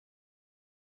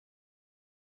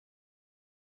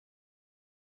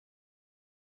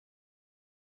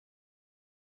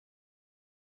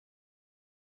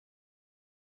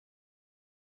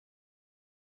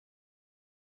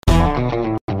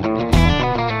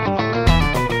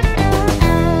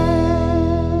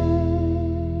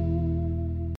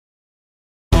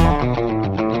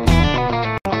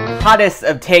hottest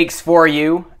of takes for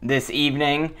you this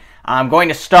evening. I'm going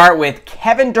to start with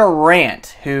Kevin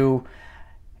Durant, who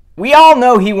we all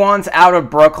know he wants out of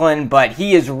Brooklyn, but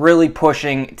he is really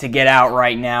pushing to get out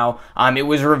right now. It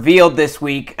was revealed this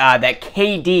week that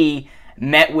KD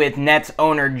met with Nets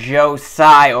owner Joe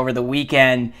Tsai over the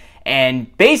weekend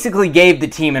and basically gave the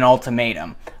team an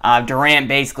ultimatum. Durant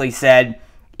basically said,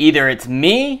 either it's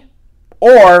me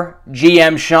or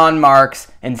GM Sean Marks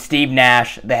and Steve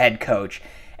Nash, the head coach.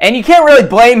 And you can't really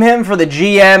blame him for the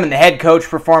GM and the head coach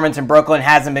performance in Brooklyn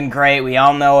hasn't been great. We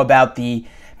all know about the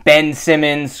Ben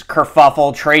Simmons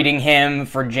kerfuffle, trading him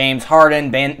for James Harden.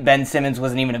 Ben Simmons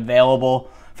wasn't even available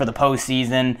for the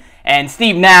postseason. And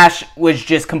Steve Nash was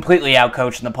just completely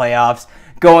outcoached in the playoffs,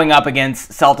 going up against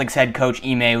Celtics head coach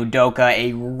Ime Udoka,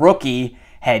 a rookie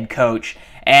head coach.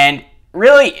 And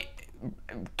really,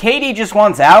 KD just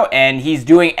wants out, and he's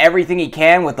doing everything he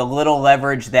can with the little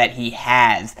leverage that he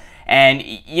has. And,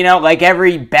 you know, like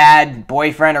every bad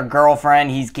boyfriend or girlfriend,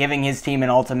 he's giving his team an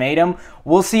ultimatum.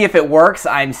 We'll see if it works.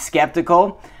 I'm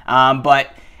skeptical.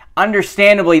 But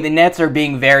understandably, the Nets are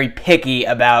being very picky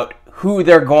about who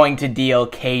they're going to deal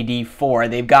KD for.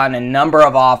 They've gotten a number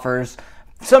of offers,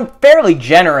 some fairly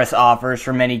generous offers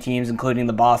from many teams, including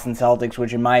the Boston Celtics,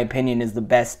 which in my opinion is the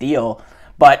best deal.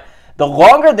 But the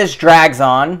longer this drags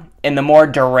on and the more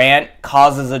Durant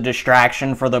causes a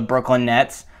distraction for the Brooklyn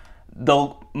Nets,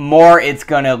 the more it's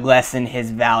going to lessen his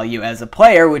value as a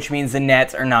player, which means the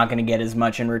Nets are not going to get as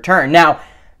much in return. Now,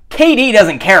 KD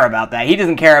doesn't care about that. He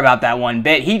doesn't care about that one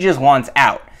bit. He just wants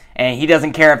out. And he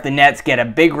doesn't care if the Nets get a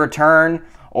big return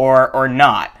or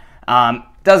not.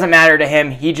 Doesn't matter to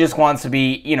him. He just wants to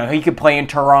be, he could play in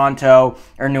Toronto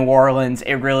or New Orleans.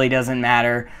 It really doesn't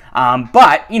matter.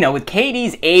 But, with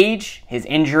KD's age, his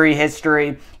injury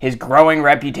history, his growing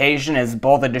reputation as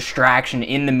both a distraction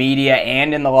in the media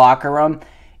and in the locker room,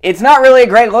 it's not really a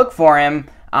great look for him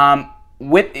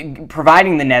with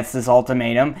providing the Nets this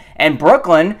ultimatum. And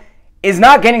Brooklyn is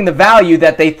not getting the value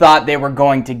that they thought they were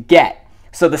going to get.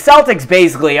 So the Celtics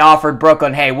basically offered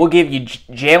Brooklyn, hey, we'll give you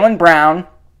Jaylen Brown,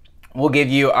 we'll give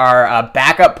you our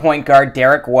backup point guard,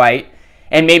 Derek White,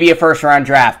 and maybe a first-round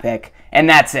draft pick, and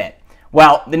that's it.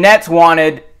 Well, the Nets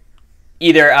wanted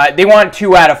they wanted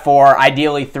 2 out of 4,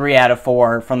 ideally 3 out of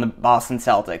 4 from the Boston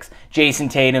Celtics. Jason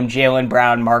Tatum, Jaylen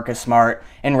Brown, Marcus Smart,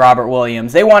 and Robert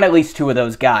Williams. They want at least 2 of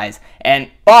those guys. And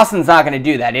Boston's not going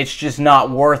to do that. It's just not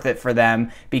worth it for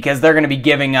them because they're going to be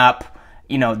giving up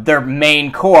their main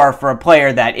core for a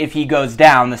player that if he goes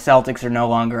down, the Celtics are no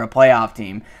longer a playoff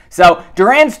team. So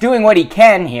Durant's doing what he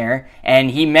can here,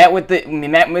 and he met with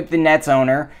the Nets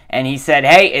owner, and he said,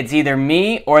 hey, it's either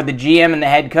me or the GM and the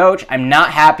head coach. I'm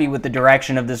not happy with the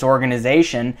direction of this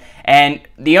organization. And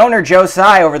the owner, Joe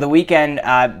Tsai, over the weekend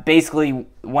basically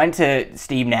went to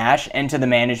Steve Nash and to the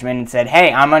management and said,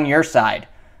 hey, I'm on your side.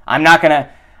 I'm not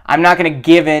going to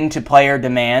give in to player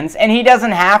demands, and he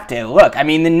doesn't have to. Look, the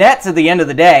Nets at the end of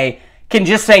the day can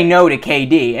just say no to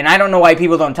KD, and I don't know why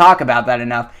people don't talk about that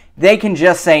enough. They can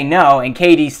just say no, and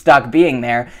KD's stuck being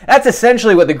there. That's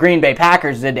essentially what the Green Bay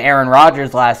Packers did to Aaron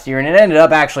Rodgers last year, and it ended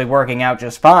up actually working out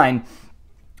just fine.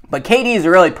 But KD is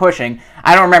really pushing.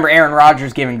 I don't remember Aaron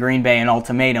Rodgers giving Green Bay an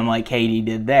ultimatum like KD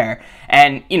did there.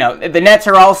 And, the Nets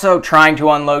are also trying to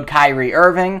unload Kyrie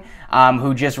Irving,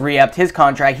 who just re-upped his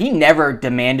contract. He never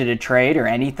demanded a trade or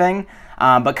anything.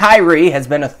 But Kyrie has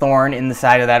been a thorn in the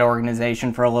side of that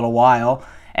organization for a little while.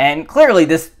 And clearly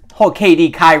this whole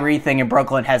KD-Kyrie thing in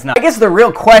Brooklyn has not. I guess the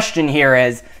real question here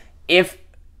is, if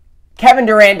Kevin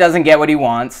Durant doesn't get what he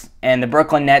wants and the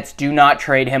Brooklyn Nets do not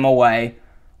trade him away,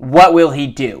 what will he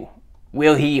do?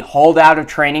 Will he hold out of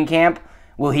training camp?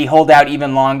 Will he hold out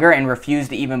even longer and refuse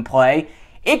to even play?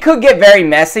 It could get very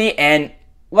messy, and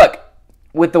look,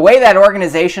 with the way that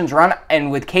organization's run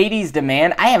and with KD's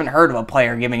demand, I haven't heard of a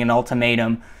player giving an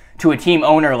ultimatum to a team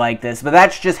owner like this, but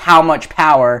that's just how much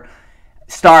power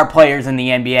star players in the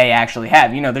NBA actually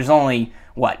have. There's only,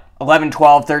 11,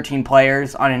 12, 13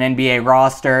 players on an NBA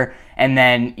roster, and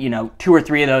then, 2 or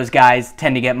 3 of those guys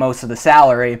tend to get most of the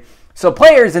salary. So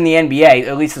players in the NBA,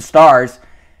 at least the stars,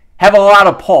 have a lot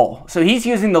of pull. So he's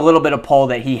using the little bit of pull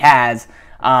that he has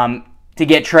to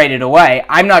get traded away.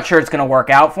 I'm not sure it's going to work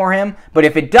out for him, but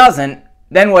if it doesn't,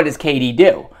 then what does KD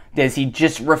do? Does he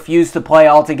just refuse to play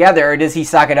altogether, or does he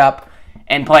suck it up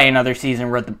and play another season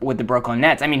with the Brooklyn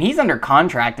Nets? He's under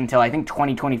contract until I think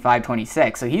 2025,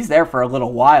 26, so he's there for a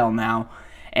little while now.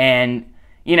 And,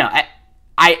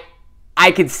 I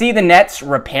could see the Nets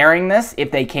repairing this if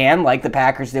they can, like the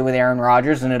Packers did with Aaron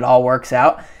Rodgers, and it all works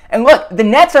out. And look, the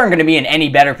Nets aren't going to be in any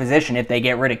better position if they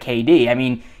get rid of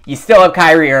KD. You still have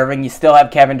Kyrie Irving, you still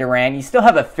have Kevin Durant, you still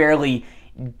have a fairly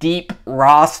deep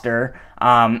roster.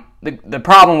 the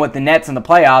problem with the Nets in the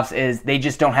playoffs is they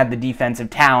just don't have the defensive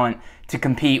talent to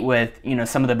compete with,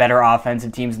 some of the better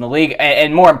offensive teams in the league,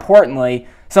 and more importantly,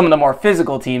 some of the more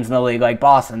physical teams in the league, like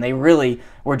Boston. They really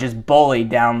were just bullied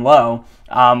down low,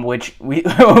 which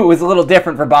was a little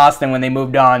different for Boston when they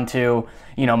moved on to,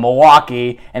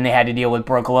 Milwaukee, and they had to deal with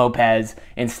Brook Lopez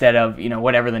instead of,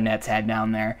 whatever the Nets had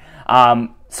down there.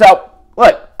 So,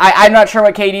 look, I'm not sure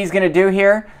what KD's going to do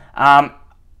here.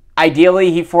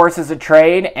 Ideally, he forces a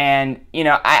trade, and,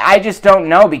 I just don't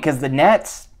know, because the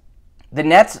Nets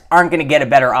aren't going to get a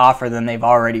better offer than they've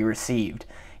already received.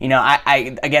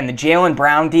 Again, the Jaylen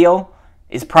Brown deal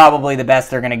is probably the best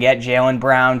they're going to get. Jaylen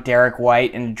Brown, Derek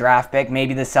White, and a draft pick.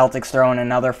 Maybe the Celtics throw in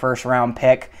another first-round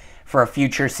pick for a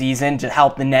future season to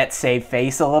help the Nets save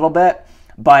face a little bit.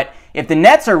 But if the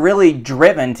Nets are really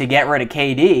driven to get rid of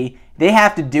KD, they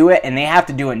have to do it, and they have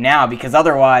to do it now, because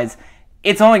otherwise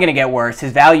it's only going to get worse.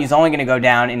 His value is only going to go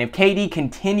down, and if KD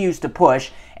continues to push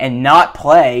and not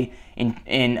play in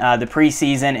the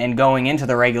preseason and going into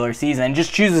the regular season and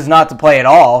just chooses not to play at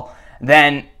all,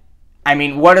 then,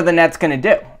 what are the Nets going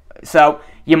to do? So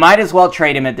you might as well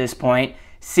trade him at this point.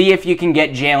 See if you can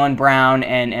get Jaylen Brown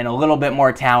and a little bit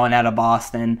more talent out of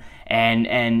Boston. And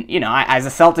as a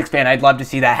Celtics fan, I'd love to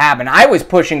see that happen. I was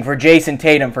pushing for Jason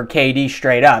Tatum for KD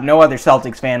straight up. No other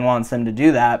Celtics fan wants them to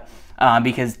do that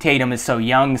because Tatum is so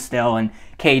young still and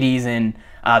KD's in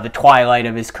the twilight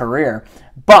of his career.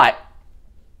 But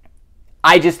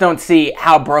I just don't see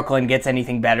how Brooklyn gets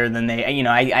anything better than they,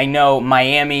 I know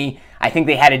Miami, I think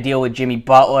they had a deal with Jimmy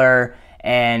Butler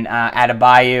and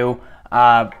Adebayo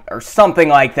or something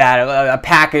like that, a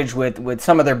package with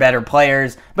some of their better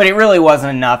players, but it really wasn't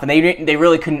enough, and they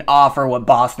really couldn't offer what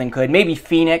Boston could. Maybe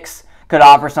Phoenix could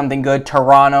offer something good.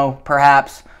 Toronto,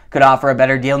 perhaps, could offer a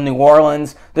better deal. New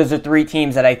Orleans, those are three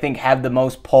teams that I think have the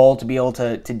most pull to be able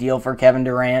to deal for Kevin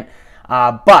Durant.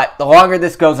 But the longer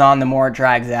this goes on, the more it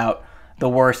drags out, the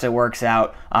worse it works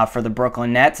out for the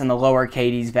Brooklyn Nets, and the lower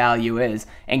KD's value is.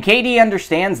 And KD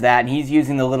understands that, and he's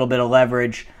using the little bit of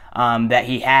leverage that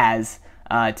he has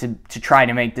to try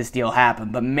to make this deal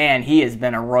happen. But man, he has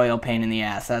been a royal pain in the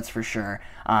ass, that's for sure,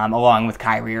 along with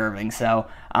Kyrie Irving. So,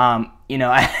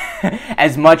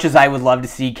 as much as I would love to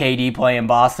see KD play in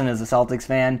Boston as a Celtics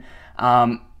fan,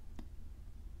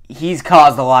 he's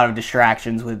caused a lot of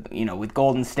distractions with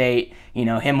Golden State,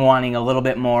 him wanting a little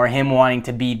bit more, him wanting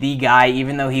to be the guy,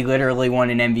 even though he literally won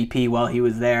an MVP while he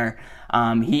was there.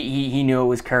 He knew it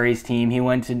was Curry's team. He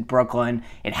went to Brooklyn.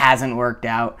 It hasn't worked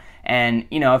out. And,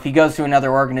 if he goes to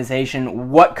another organization,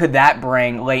 what could that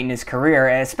bring late in his career,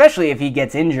 especially if he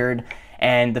gets injured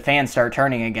and the fans start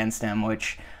turning against him,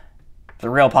 which is a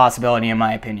real possibility in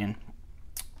my opinion.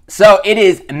 So it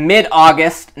is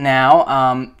mid-August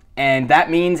now, and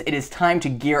that means it is time to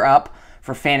gear up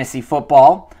for fantasy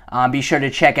football. Be sure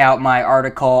to check out my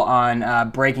article on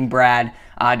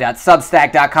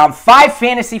breakingbrad.substack.com. 5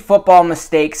 fantasy football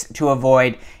mistakes to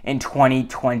avoid in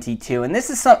 2022. And this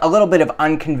is a little bit of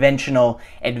unconventional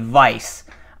advice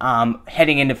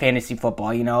heading into fantasy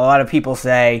football. A lot of people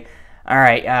say, all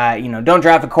right, don't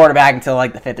draft a quarterback until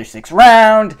like the 5th or 6th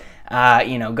round.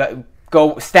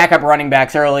 Go stack up running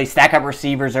backs early, stack up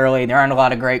receivers early. There aren't a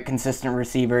lot of great consistent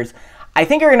receivers. I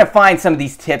think you're going to find some of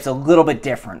these tips a little bit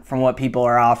different from what people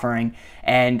are offering.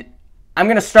 And I'm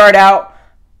going to start out,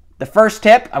 the first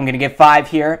tip, I'm going to give 5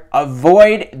 here.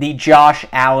 Avoid the Josh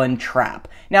Allen trap.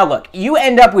 Now look, you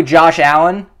end up with Josh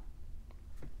Allen,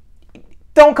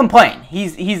 don't complain.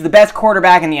 He's the best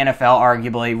quarterback in the NFL,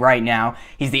 arguably, right now.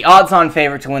 He's the odds-on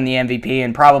favorite to win the MVP,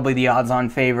 and probably the odds-on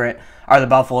favorite are the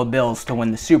Buffalo Bills to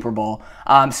win the Super Bowl.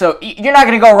 So you're not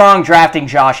going to go wrong drafting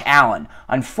Josh Allen.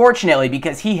 Unfortunately,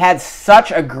 because he had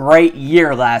such a great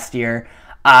year last year,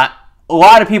 a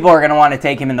lot of people are going to want to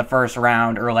take him in the first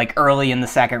round or like early in the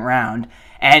second round.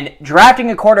 And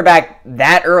drafting a quarterback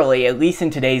that early, at least in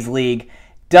today's league,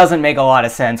 doesn't make a lot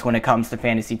of sense when it comes to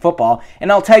fantasy football.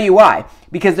 And I'll tell you why.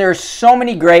 Because there are so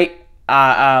many great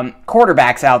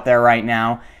quarterbacks out there right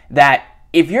now that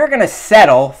if you're going to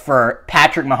settle for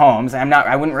Patrick Mahomes,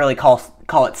 I wouldn't really call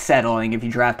it settling if you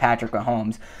draft Patrick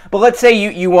Mahomes. But let's say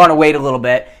you want to wait a little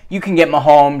bit. You can get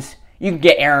Mahomes, you can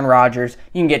get Aaron Rodgers,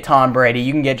 you can get Tom Brady,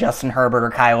 you can get Justin Herbert or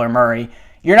Kyler Murray.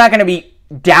 You're not going to be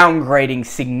downgrading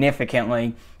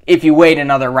significantly if you wait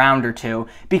another round or two.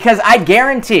 Because I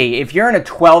guarantee if you're in a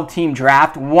 12-team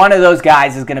draft, one of those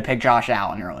guys is going to pick Josh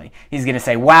Allen early. He's going to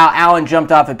say, wow, Allen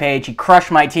jumped off the page. He crushed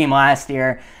my team last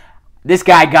year. This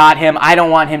guy got him. I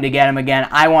don't want him to get him again.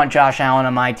 I want Josh Allen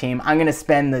on my team. I'm going to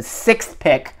spend the 6th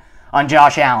pick on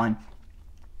Josh Allen.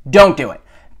 Don't do it.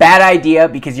 Bad idea,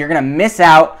 because you're going to miss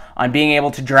out on being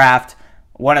able to draft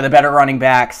one of the better running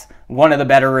backs, one of the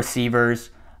better receivers,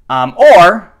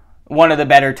 or one of the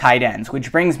better tight ends,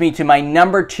 which brings me to my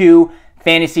number 2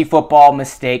 fantasy football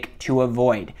mistake to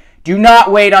avoid. Do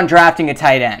not wait on drafting a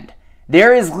tight end.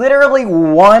 There is literally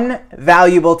one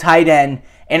valuable tight end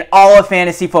in all of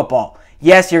fantasy football.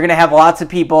 Yes, you're going to have lots of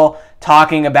people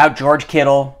talking about George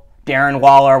Kittle, Darren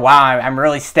Waller. Wow, I'm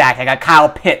really stacked. I got Kyle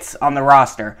Pitts on the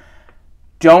roster.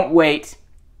 Don't wait.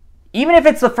 Even if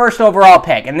it's the first overall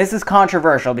pick, and this is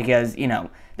controversial because,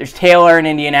 there's Taylor in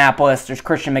Indianapolis, there's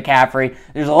Christian McCaffrey.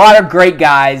 There's a lot of great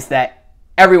guys that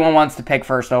everyone wants to pick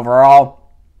first overall.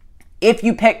 If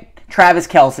you pick Travis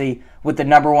Kelce with the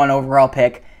number 1 overall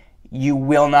pick, you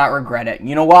will not regret it.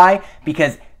 You know why?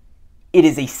 Because it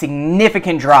is a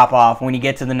significant drop-off when you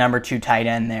get to the number 2 tight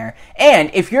end there.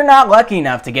 And if you're not lucky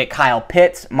enough to get Kyle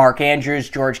Pitts, Mark Andrews,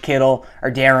 George Kittle,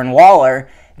 or Darren Waller,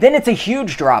 then it's a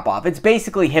huge drop-off. It's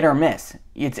basically hit or miss.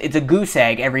 It's a goose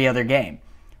egg every other game.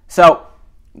 So,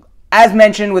 as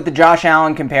mentioned with the Josh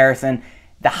Allen comparison,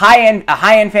 a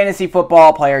high-end fantasy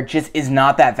football player just is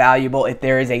not that valuable if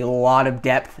there is a lot of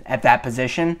depth at that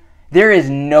position. There is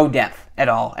no depth at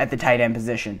all at the tight end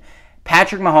position.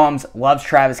 Patrick Mahomes loves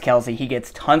Travis Kelce. He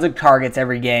gets tons of targets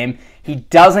every game. He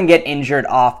doesn't get injured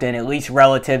often, at least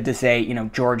relative to, say,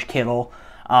 George Kittle.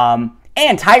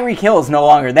 And Tyreek Hill is no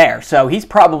longer there, so he's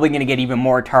probably going to get even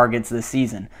more targets this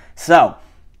season. So,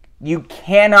 you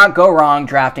cannot go wrong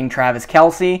drafting Travis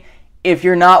Kelce. If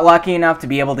you're not lucky enough to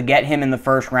be able to get him in the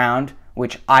first round,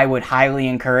 which I would highly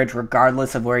encourage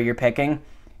regardless of where you're picking,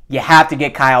 you have to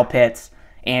get Kyle Pitts,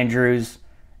 Andrews,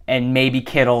 and maybe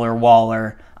Kittle or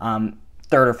Waller, 3rd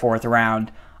or 4th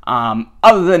round.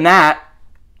 Other than that,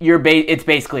 it's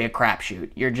basically a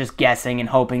crapshoot. You're just guessing and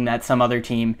hoping that some other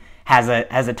team has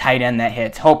a tight end that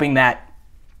hits, hoping that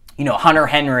Hunter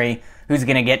Henry, who's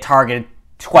going to get targeted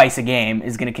twice a game,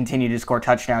 is going to continue to score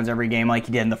touchdowns every game like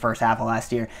he did in the first half of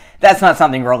last year. That's not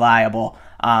something reliable.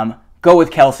 Go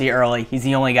with Kelce early. He's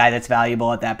the only guy that's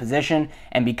valuable at that position,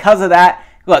 and because of that,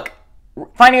 look,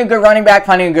 finding a good running back,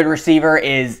 finding a good receiver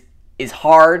is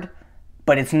hard,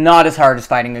 but it's not as hard as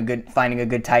finding a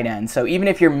good tight end. So even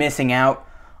if you're missing out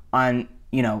on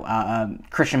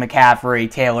Christian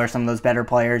McCaffrey, Taylor, some of those better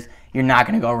players, you're not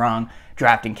going to go wrong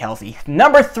drafting Kelce.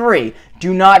 Number 3,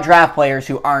 do not draft players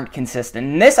who aren't consistent.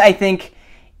 And this, I think,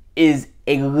 is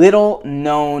a little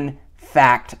known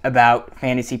fact about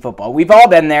fantasy football. We've all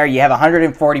been there. You have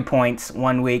 140 points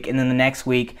one week, and then the next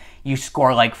week you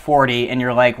score like 40, and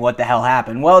you're like, what the hell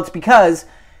happened? Well, it's because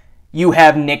you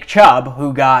have Nick Chubb,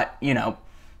 who got,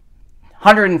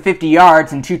 150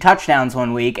 yards and 2 touchdowns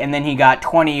one week, and then he got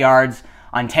 20 yards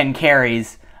on 10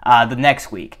 carries the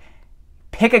next week.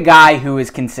 Pick a guy who is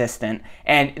consistent,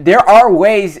 and there are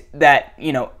ways that,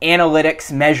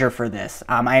 analytics measure for this.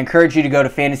 I encourage you to go to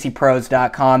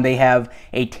fantasypros.com. They have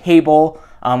a table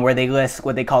where they list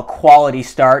what they call quality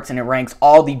starts, and it ranks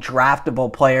all the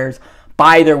draftable players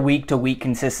by their week-to-week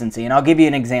consistency. And I'll give you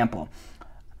an example.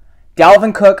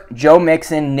 Dalvin Cook, Joe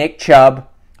Mixon, Nick Chubb,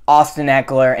 Austin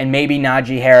Eckler, and maybe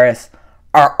Najee Harris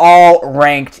are all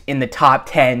ranked in the top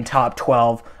 10, top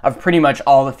 12 of pretty much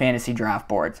all the fantasy draft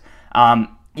boards.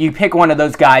 You pick one of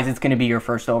those guys, it's going to be your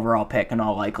first overall pick in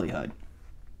all likelihood.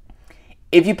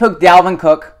 If you pick Dalvin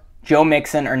Cook, Joe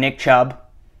Mixon, or Nick Chubb,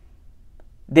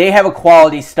 they have a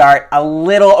quality start a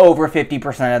little over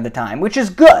 50% of the time, which is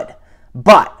good.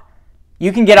 But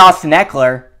you can get Austin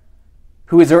Eckler,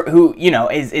 who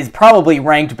is probably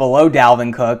ranked below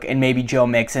Dalvin Cook and maybe Joe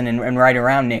Mixon and right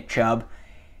around Nick Chubb.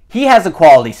 He has a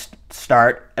quality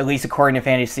start, at least according to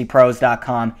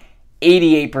fantasypros.com,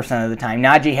 88% of the time.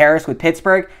 Najee Harris with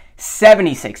Pittsburgh,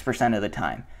 76% of the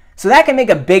time. So that can make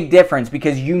a big difference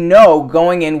because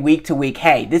going in week to week,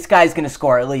 hey, this guy's going to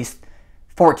score at least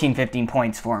 14, 15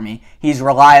 points for me. He's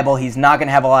reliable. He's not going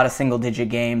to have a lot of single-digit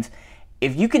games.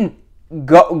 If you can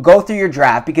go through your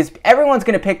draft, because everyone's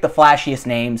going to pick the flashiest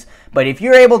names, but if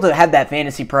you're able to have that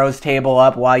Fantasy Pros table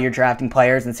up while you're drafting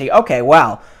players and say, okay,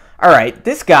 wow, all right,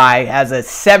 this guy has a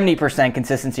 70%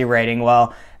 consistency rating,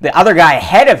 well, the other guy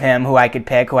ahead of him who I could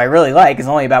pick, who I really like, is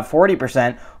only about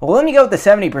 40%. Well, let me go with the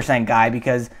 70% guy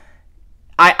because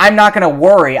I'm not going to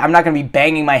worry. I'm not going to be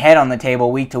banging my head on the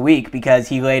table week to week because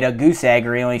he laid a goose egg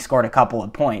or he only scored a couple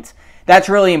of points. That's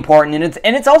really important,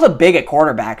 and it's also big at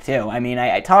quarterback too. I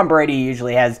mean, Tom Brady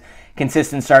usually has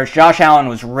consistent starts. Josh Allen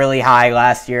was really high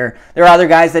last year. There are other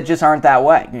guys that just aren't that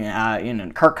way.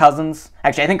 Kirk Cousins.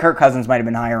 Actually, I think Kirk Cousins might have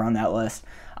been higher on that list.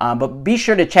 But be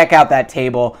sure to check out that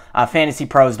table,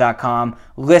 fantasypros.com,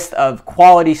 list of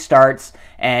quality starts,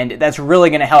 and that's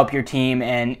really going to help your team.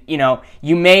 And,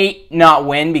 you may not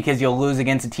win because you'll lose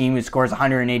against a team who scores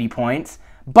 180 points,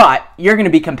 but you're going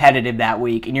to be competitive that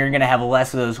week, and you're going to have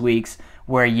less of those weeks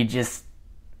where you just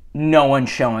no one's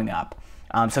showing up.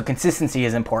 So consistency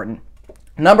is important.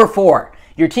 Number 4,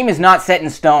 your team is not set in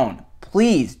stone.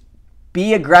 Please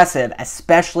be aggressive,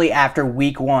 especially after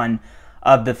week 1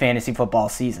 of the fantasy football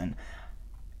season.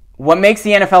 What makes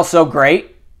the NFL so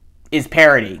great is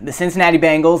parity. The Cincinnati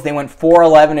Bengals, they went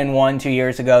 4-11-1 2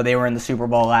 years ago. They were in the Super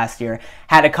Bowl last year.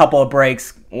 Had a couple of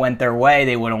breaks, went their way,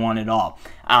 they would have won it all.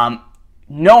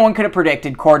 No one could have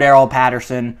predicted Cordero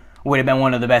Patterson would have been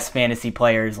one of the best fantasy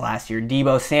players last year.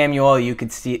 Deebo Samuel, you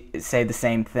could say the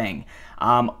same thing.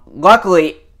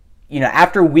 Luckily,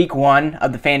 after week 1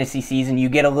 of the fantasy season, you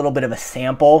get a little bit of a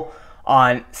sample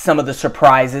on some of the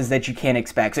surprises that you can't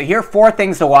expect. So here are 4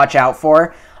 things to watch out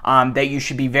for that you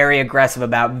should be very aggressive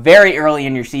about very early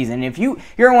in your season. If you're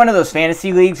in one of those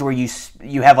fantasy leagues where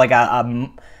you have like a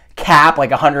cap,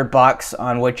 like $100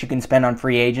 on what you can spend on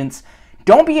free agents,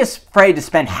 don't be afraid to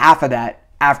spend half of that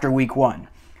after week 1.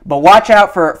 But watch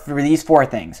out for these 4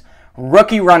 things.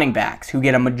 Rookie running backs who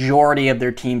get a majority of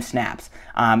their team snaps.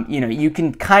 You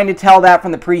can kind of tell that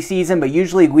from the preseason, but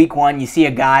usually week 1 you see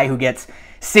a guy who gets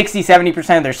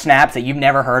 60-70% of their snaps that you've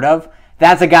never heard of.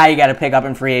 That's a guy you got to pick up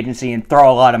in free agency and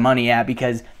throw a lot of money at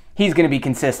because he's going to be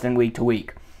consistent week to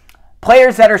week.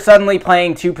 Players that are suddenly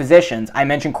playing 2 positions. I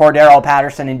mentioned Cordero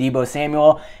Patterson and Deebo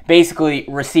Samuel. Basically,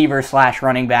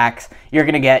 receivers/running backs. You're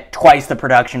going to get twice the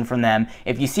production from them.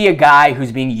 If you see a guy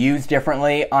who's being used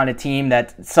differently on a team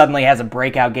that suddenly has a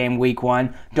breakout game week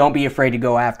 1, don't be afraid to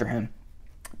go after him.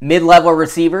 Mid-level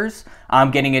receivers,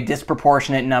 getting a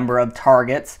disproportionate number of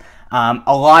targets. A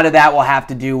lot of that will have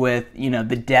to do with,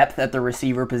 the depth at the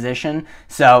receiver position.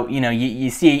 So,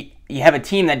 you have a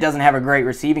team that doesn't have a great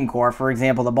receiving core. For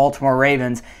example, the Baltimore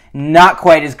Ravens, not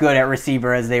quite as good at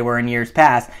receiver as they were in years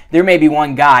past. There may be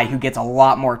one guy who gets a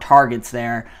lot more targets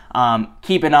there.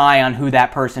 Keep an eye on who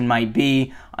that person might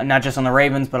be, not just on the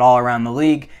Ravens, but all around the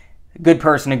league. Good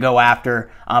person to go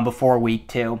after before week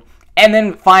 2. And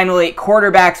then finally,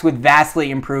 quarterbacks with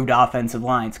vastly improved offensive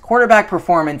lines. Quarterback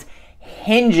performance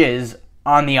hinges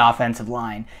on the offensive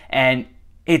line. And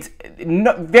it's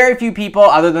very few people,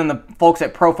 other than the folks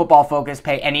at Pro Football Focus,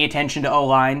 pay any attention to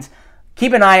O-lines.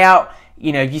 Keep an eye out.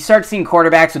 If you start seeing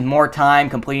quarterbacks with more time,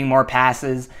 completing more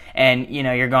passes, and,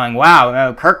 you're going,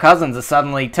 wow, Kirk Cousins has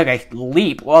suddenly took a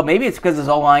leap. Well, maybe it's because his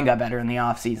O-line got better in the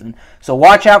offseason. So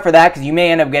watch out for that because you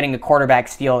may end up getting a quarterback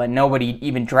steal that nobody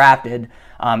even drafted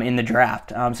in the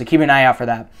draft. So keep an eye out for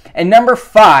that. And number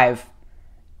 5,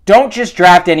 don't just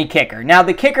draft any kicker. Now,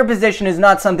 the kicker position is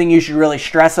not something you should really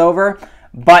stress over,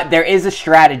 but there is a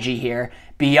strategy here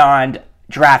beyond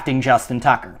drafting Justin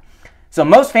Tucker. So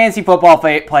most fantasy football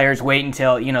players wait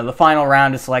until, the final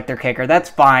round to select their kicker. That's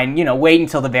fine. Wait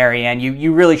until the very end.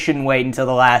 You really shouldn't wait until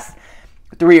the last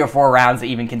 3 or 4 rounds to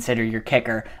even consider your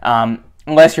kicker.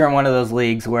 Unless you're in one of those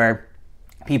leagues where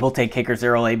people take kickers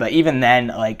early. But even then,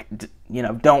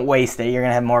 don't waste it. You're going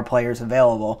to have more players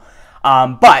available.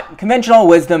 But conventional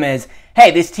wisdom is,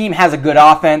 hey, this team has a good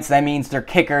offense. That means their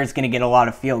kicker is going to get a lot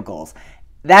of field goals.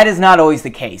 That is not always the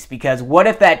case because what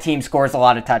if that team scores a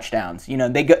lot of touchdowns?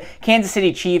 Kansas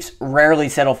City Chiefs rarely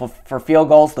settle for field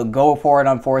goals. They'll go for it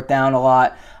on 4th down a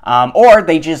lot. Or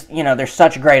they just, they're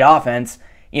such a great offense.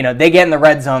 They get in the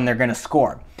red zone, they're going to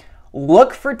score.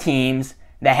 Look for teams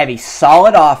that have a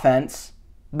solid offense,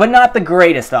 but not the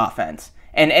greatest offense.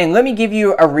 And let me give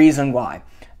you a reason why.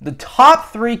 The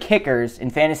top 3 kickers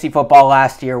in fantasy football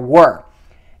last year were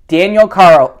Daniel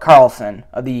Carlson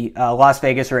of the Las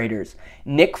Vegas Raiders,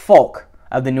 Nick Folk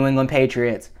of the New England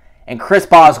Patriots, and Chris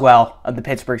Boswell of the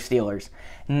Pittsburgh Steelers.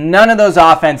 None of those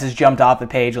offenses jumped off the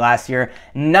page last year.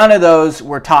 None of those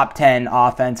were top 10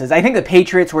 offenses. I think the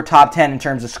Patriots were top 10 in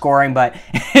terms of scoring, but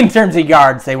in terms of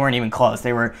yards, they weren't even close.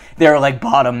 They were like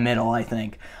bottom middle, I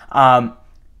think.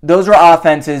 Those were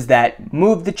offenses that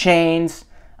moved the chains,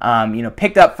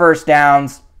 picked up first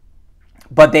downs,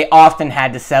 but they often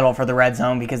had to settle for the red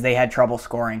zone because they had trouble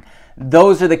scoring.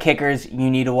 Those are the kickers you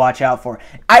need to watch out for.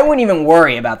 I wouldn't even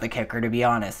worry about the kicker, to be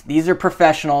honest. These are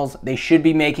professionals. They should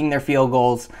be making their field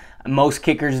goals. Most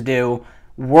kickers do.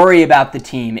 Worry about the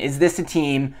team. Is this a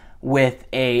team with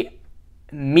a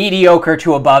mediocre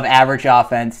to above average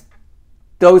offense?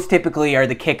 Those typically are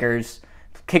the kickers.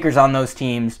 Kickers on those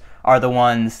teams are the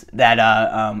ones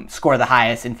that score the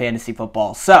highest in fantasy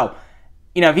football. So,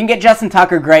 if you can get Justin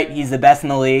Tucker, great. He's the best in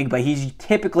the league, but he's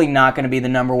typically not going to be the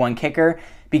number 1 kicker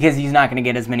because he's not going to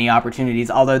get as many opportunities.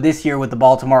 Although this year with the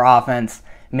Baltimore offense,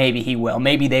 maybe he will.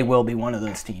 Maybe they will be one of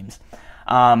those teams.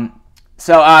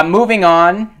 Moving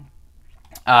on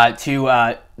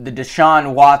to the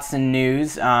Deshaun Watson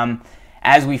news.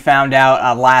 As we found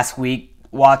out last week,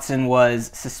 Watson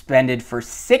was suspended for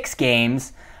 6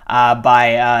 games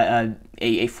by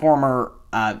a former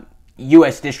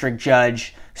U.S. District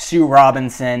Judge Sue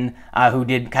Robinson, who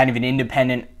did kind of an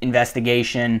independent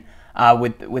investigation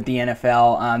with the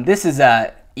NFL. This is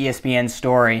a ESPN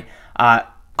story.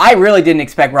 I really didn't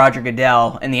expect Roger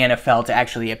Goodell and the NFL to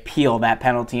actually appeal that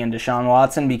penalty on Deshaun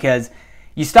Watson, because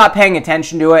you stop paying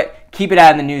attention to it, keep it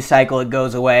out of the news cycle, it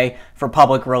goes away. For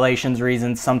public relations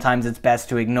reasons, sometimes it's best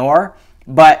to ignore.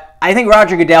 But I think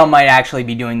Roger Goodell might actually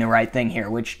be doing the right thing here,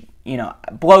 which,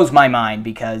 blows my mind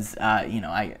because,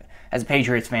 I, as a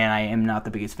Patriots fan, I am not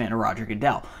the biggest fan of Roger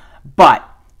Goodell. But,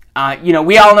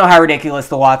 we all know how ridiculous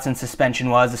the Watson suspension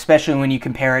was, especially when you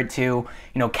compare it to,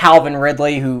 Calvin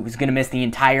Ridley, who was going to miss the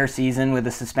entire season with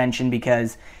a suspension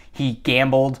because he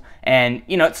gambled. And,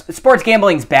 sports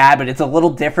gambling's bad, but it's a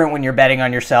little different when you're betting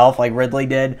on yourself like Ridley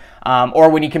did. Or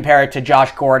when you compare it to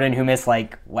Josh Gordon, who missed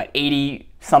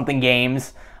 80-something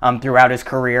games throughout his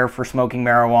career for smoking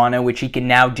marijuana, which he can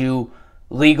now do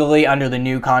legally under the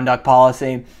new conduct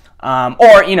policy.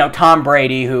 Or Tom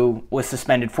Brady, who was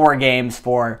suspended 4 games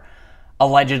for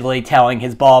allegedly telling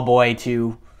his ball boy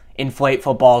to inflate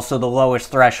footballs so the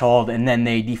lowest threshold, and then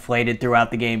they deflated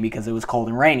throughout the game because it was cold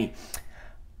and rainy.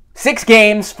 6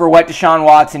 games for what Deshaun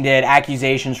Watson did,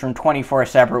 accusations from 24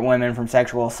 separate women from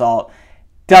sexual assault.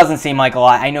 Doesn't seem like a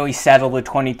lot. I know he settled with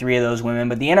 23 of those women,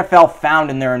 but the NFL found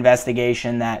in their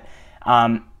investigation that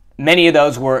many of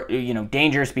those were,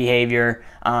 dangerous behavior.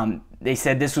 They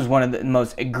said this was one of the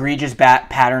most egregious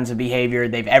patterns of behavior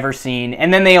they've ever seen,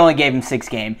 and then they only gave him 6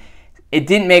 games. It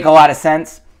didn't make a lot of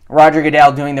sense. Roger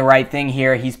Goodell doing the right thing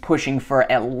here. He's pushing for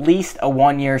at least a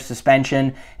 1-year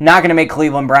suspension. Not going to make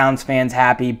Cleveland Browns fans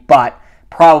happy, but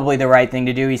probably the right thing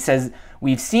to do. He says,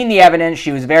 we've seen the evidence.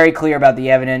 She was very clear about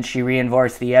the evidence. She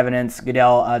reinforced the evidence.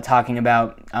 Goodell talking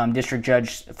about former District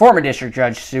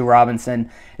Judge Sue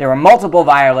Robinson. There were multiple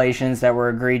violations that were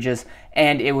egregious,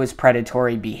 and it was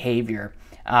predatory behavior.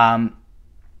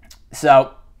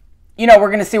 So, we're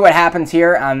going to see what happens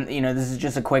here. This is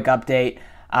just a quick update.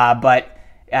 But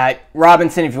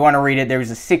Robinson, if you want to read it, there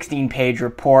was a 16-page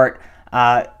report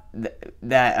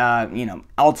that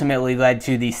ultimately led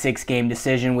to the 6-game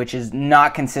decision, which is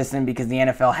not consistent because the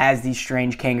NFL has these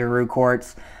strange kangaroo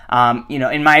courts.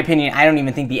 In my opinion, I don't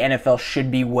even think the NFL should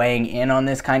be weighing in on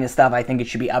this kind of stuff. I think it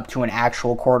should be up to an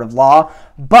actual court of law.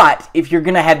 But if you're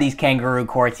going to have these kangaroo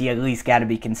courts, you at least got to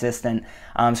be consistent.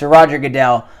 So Roger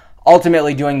Goodell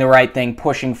ultimately doing the right thing,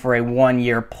 pushing for a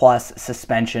 1-year plus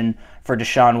suspension for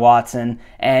Deshaun Watson.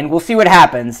 And we'll see what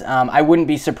happens. I wouldn't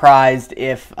be surprised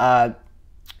if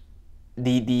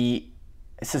the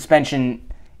suspension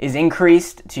is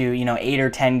increased to 8 or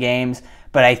 10 games,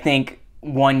 but I think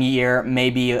 1 year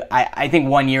maybe. I think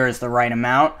 1 year is the right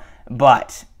amount,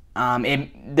 but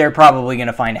they're probably going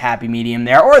to find a happy medium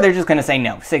there, or they're just going to say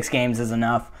no, 6 games is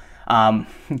enough.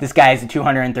 This guy has a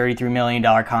 $233 million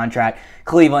contract.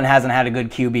 Cleveland hasn't had a good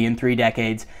QB in 3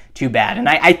 decades. Too bad. And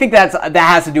I think that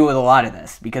has to do with a lot of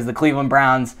this, because the Cleveland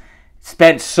Browns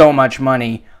spent so much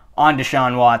money on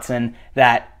Deshaun Watson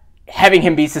that having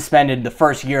him be suspended the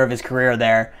first year of his career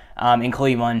there in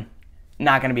Cleveland,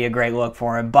 not going to be a great look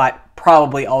for him, but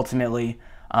probably ultimately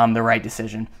the right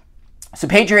decision. So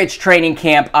Patriots training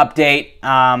camp update.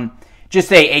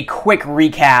 Just a quick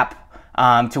recap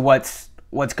to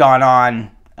what's gone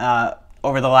on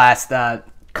over the last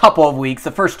couple of weeks,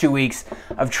 the first 2 weeks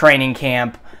of training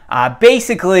camp.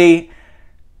 Basically,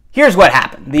 here's what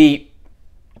happened. The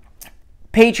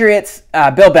Patriots,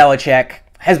 Bill Belichick,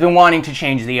 has been wanting to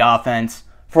change the offense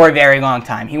for a very long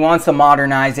time. He wants to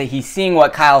modernize it. He's seeing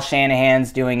what Kyle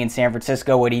Shanahan's doing in San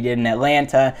Francisco, what he did in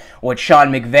Atlanta, what Sean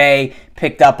McVay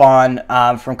picked up on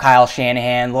from Kyle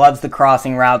Shanahan. Loves the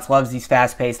crossing routes, loves these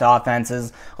fast-paced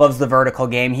offenses, loves the vertical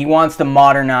game. He wants to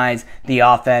modernize the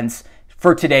offense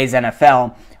for today's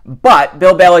NFL. But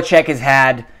Bill Belichick has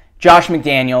had Josh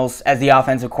McDaniels as the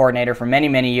offensive coordinator for many,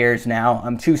 many years now,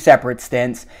 2 separate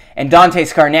stints, and Dante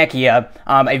Scarnecchia,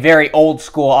 a very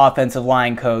old-school offensive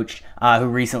line coach who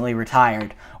recently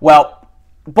retired. Well,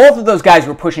 both of those guys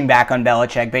were pushing back on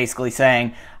Belichick, basically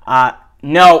saying,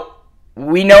 no,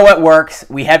 we know what works.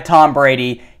 We have Tom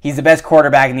Brady. He's the best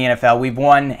quarterback in the NFL. We've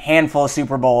won a handful of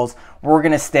Super Bowls. We're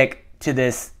going to stick to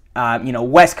this,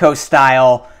 West Coast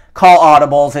style, call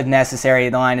audibles if necessary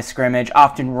at the line of scrimmage,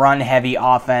 often run-heavy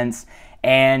offense,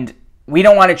 and we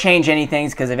don't want to change anything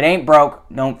because if it ain't broke,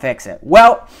 don't fix it.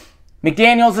 Well,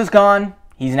 McDaniels is gone.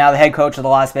 He's now the head coach of the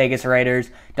Las Vegas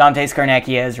Raiders. Dante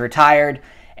Scarnecchia is retired.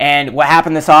 And what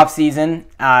happened this offseason,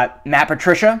 Matt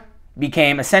Patricia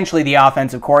became essentially the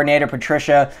offensive coordinator.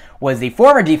 Patricia was the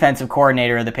former defensive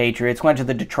coordinator of the Patriots, went to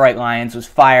the Detroit Lions, was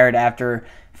fired after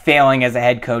failing as a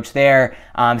head coach there,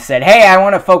 said, hey, I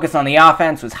want to focus on the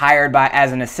offense, was hired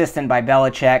as an assistant by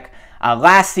Belichick,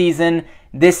 last season.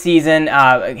 This season,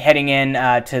 heading in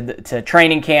to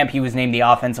training camp, he was named the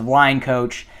offensive line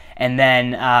coach, and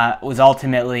then was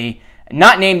ultimately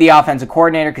not named the offensive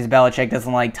coordinator because Belichick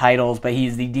doesn't like titles, but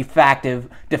he's the de facto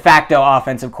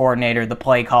offensive coordinator, the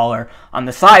play caller on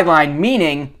the sideline,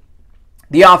 meaning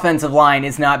the offensive line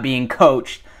is not being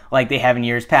coached like they have in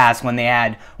years past when they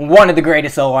had one of the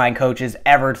greatest O-line coaches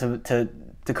ever to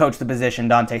coach the position,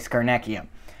 Dante Scarnecchia.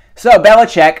 So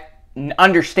Belichick,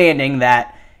 understanding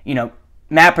that,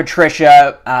 Matt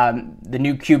Patricia, the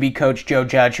new QB coach Joe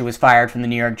Judge, who was fired from the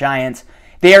New York Giants,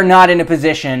 they are not in a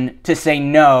position to say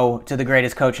no to the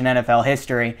greatest coach in NFL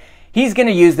history. He's going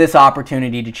to use this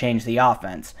opportunity to change the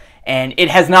offense. And it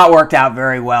has not worked out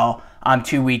very well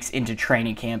 2 weeks into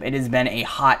training camp. It has been a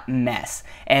hot mess.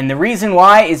 And the reason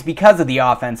why is because of the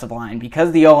offensive line,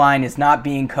 because the O-line is not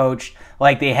being coached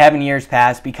like they have in years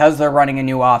past, because they're running a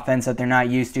new offense that they're not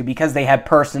used to, because they have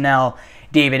personnel,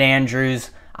 David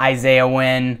Andrews, Isaiah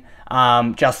Wynn,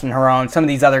 Justin Herron, some of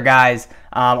these other guys,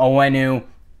 Owenu,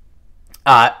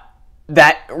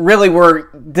 that really were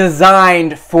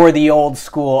designed for the old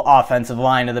school offensive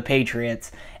line of the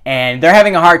Patriots. And they're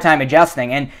having a hard time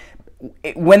adjusting. And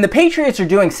when the Patriots are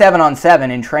doing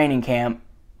 7-on-7 in training camp,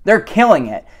 they're killing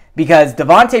it because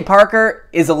Devontae Parker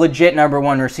is a legit number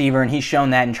one receiver, and he's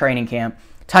shown that in training camp.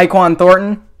 Tyquan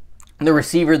Thornton, the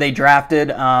receiver they drafted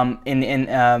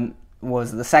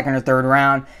was the second or third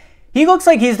round, he looks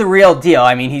like he's the real deal.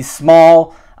 I mean, he's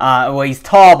small, he's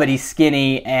tall, but he's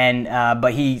skinny, and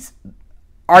but he's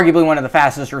arguably one of the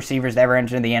fastest receivers to ever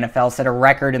enter the NFL, set a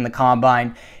record in the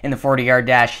combine in the 40-yard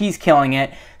dash. He's killing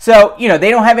it. So,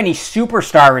 they don't have any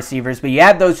superstar receivers, but you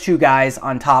add those two guys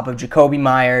on top of Jacoby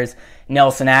Myers,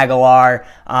 Nelson Aguilar,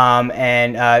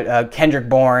 and Kendrick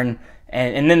Bourne,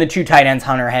 and then the two tight ends,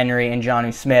 Hunter Henry and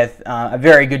Jonnu Smith, a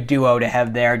very good duo to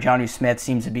have there. Jonnu Smith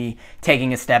seems to be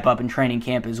taking a step up in training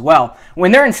camp as well.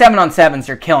 When they're in 7-on-7s,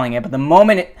 they're killing it, but the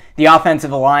moment the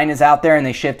offensive line is out there and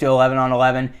they shift to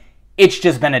 11-on-11, it's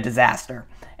just been a disaster.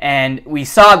 And we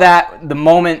saw that the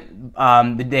moment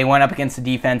they went up against the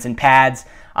defense in pads,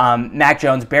 Mac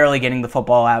Jones barely getting the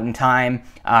football out in time,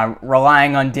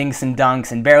 relying on dinks and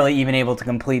dunks and barely even able to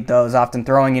complete those, often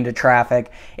throwing into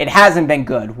traffic. It hasn't been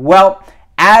good. Well,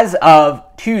 as of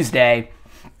Tuesday,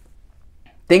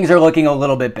 things are looking a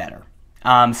little bit better.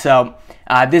 So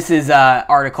this is an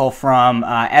article from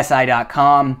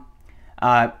SI.com.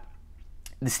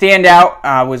 The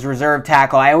standout was reserve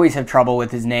tackle. I always have trouble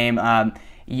with his name.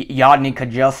 Yodny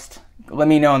Kajust. Let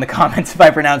me know in the comments if I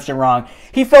pronounced it wrong.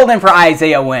 He filled in for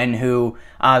Isaiah Wynn, who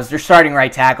is their starting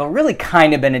right tackle. Really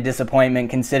kind of been a disappointment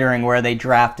considering where they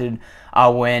drafted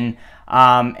Wynn.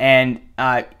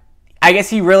 I guess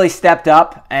he really stepped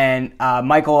up, and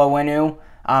Michael Owenu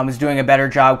was doing a better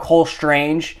job. Cole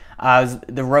Strange,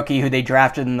 the rookie who they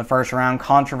drafted in the first round,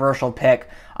 controversial pick.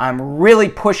 Really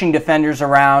pushing defenders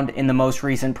around in the most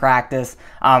recent practice,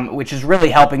 which is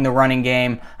really helping the running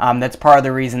game. That's part of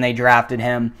the reason they drafted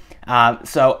him.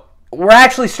 So we're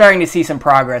actually starting to see some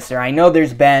progress there. I know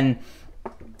there's been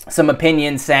some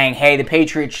opinions saying, hey, the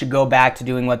Patriots should go back to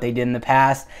doing what they did in the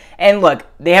past. And look,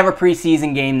 they have a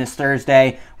preseason game this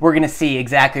Thursday. We're going to see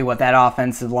exactly what that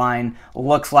offensive line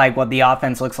looks like, what the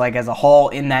offense looks like as a whole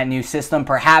in that new system.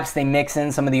 Perhaps they mix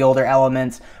in some of the older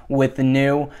elements with the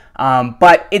new.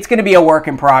 But it's going to be a work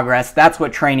in progress. That's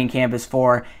what training camp is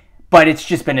for. But it's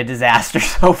just been a disaster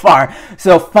so far.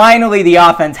 So finally, the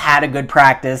offense had a good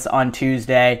practice on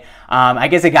Tuesday. I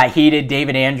guess it got heated.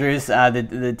 David Andrews,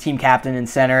 the team captain and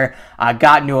center,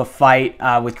 got into a fight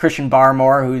with Christian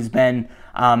Barmore, who's been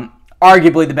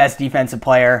arguably the best defensive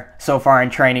player so far in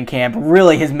training camp.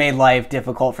 Really has made life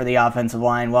difficult for the offensive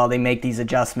line while they make these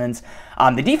adjustments.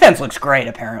 The defense looks great,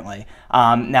 apparently.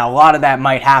 Now, a lot of that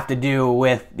might have to do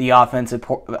with the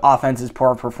offense's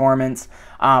poor performance.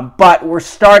 But we're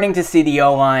starting to see the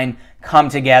O-line come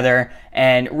together,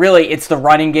 and really it's the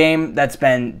running game that's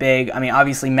been big. I mean,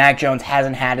 obviously Mac Jones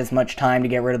hasn't had as much time to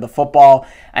get rid of the football,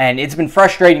 and it's been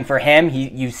frustrating for him.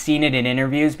 You've seen it in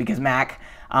interviews because Mac,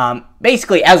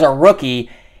 basically as a rookie,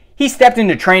 he stepped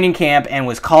into training camp and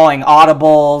was calling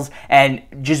audibles and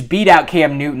just beat out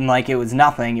Cam Newton like it was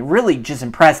nothing. It really just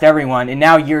impressed everyone, and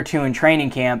now year two in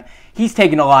training camp, he's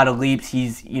taken a lot of leaps.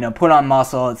 He's put on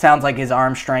muscle. It sounds like his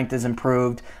arm strength has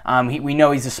improved. We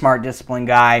know he's a smart, disciplined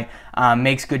guy,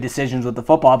 makes good decisions with the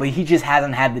football, but he just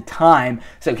hasn't had the time.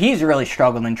 So he's really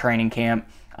struggled in training camp.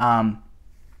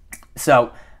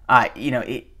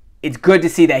 it's good to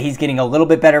see that he's getting a little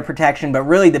bit better protection, but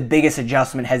really the biggest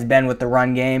adjustment has been with the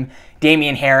run game.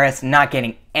 Damian Harris not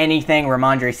getting anything.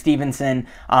 Ramondre Stevenson,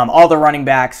 all the running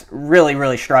backs really,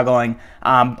 really struggling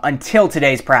until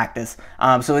today's practice.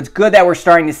 So it's good that we're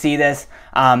starting to see this.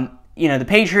 The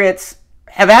Patriots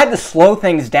have had to slow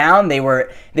things down. They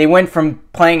went from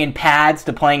playing in pads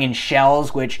to playing in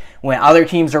shells, which when other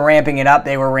teams are ramping it up,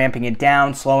 they were ramping it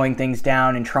down, slowing things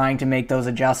down, and trying to make those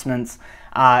adjustments.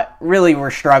 Really,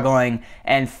 we're struggling,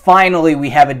 and finally we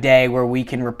have a day where we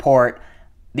can report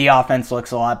the offense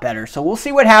looks a lot better. So we'll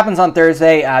see what happens on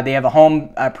Thursday. They have a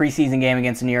home preseason game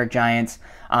against the New York Giants.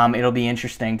 It'll be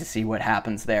interesting to see what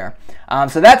happens there.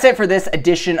 So that's it for this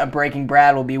edition of Breaking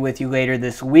Brad. We'll be with you later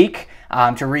this week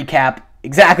to recap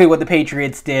exactly what the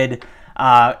Patriots did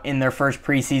in their first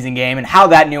preseason game and how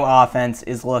that new offense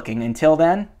is looking. Until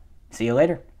then, see you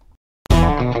later.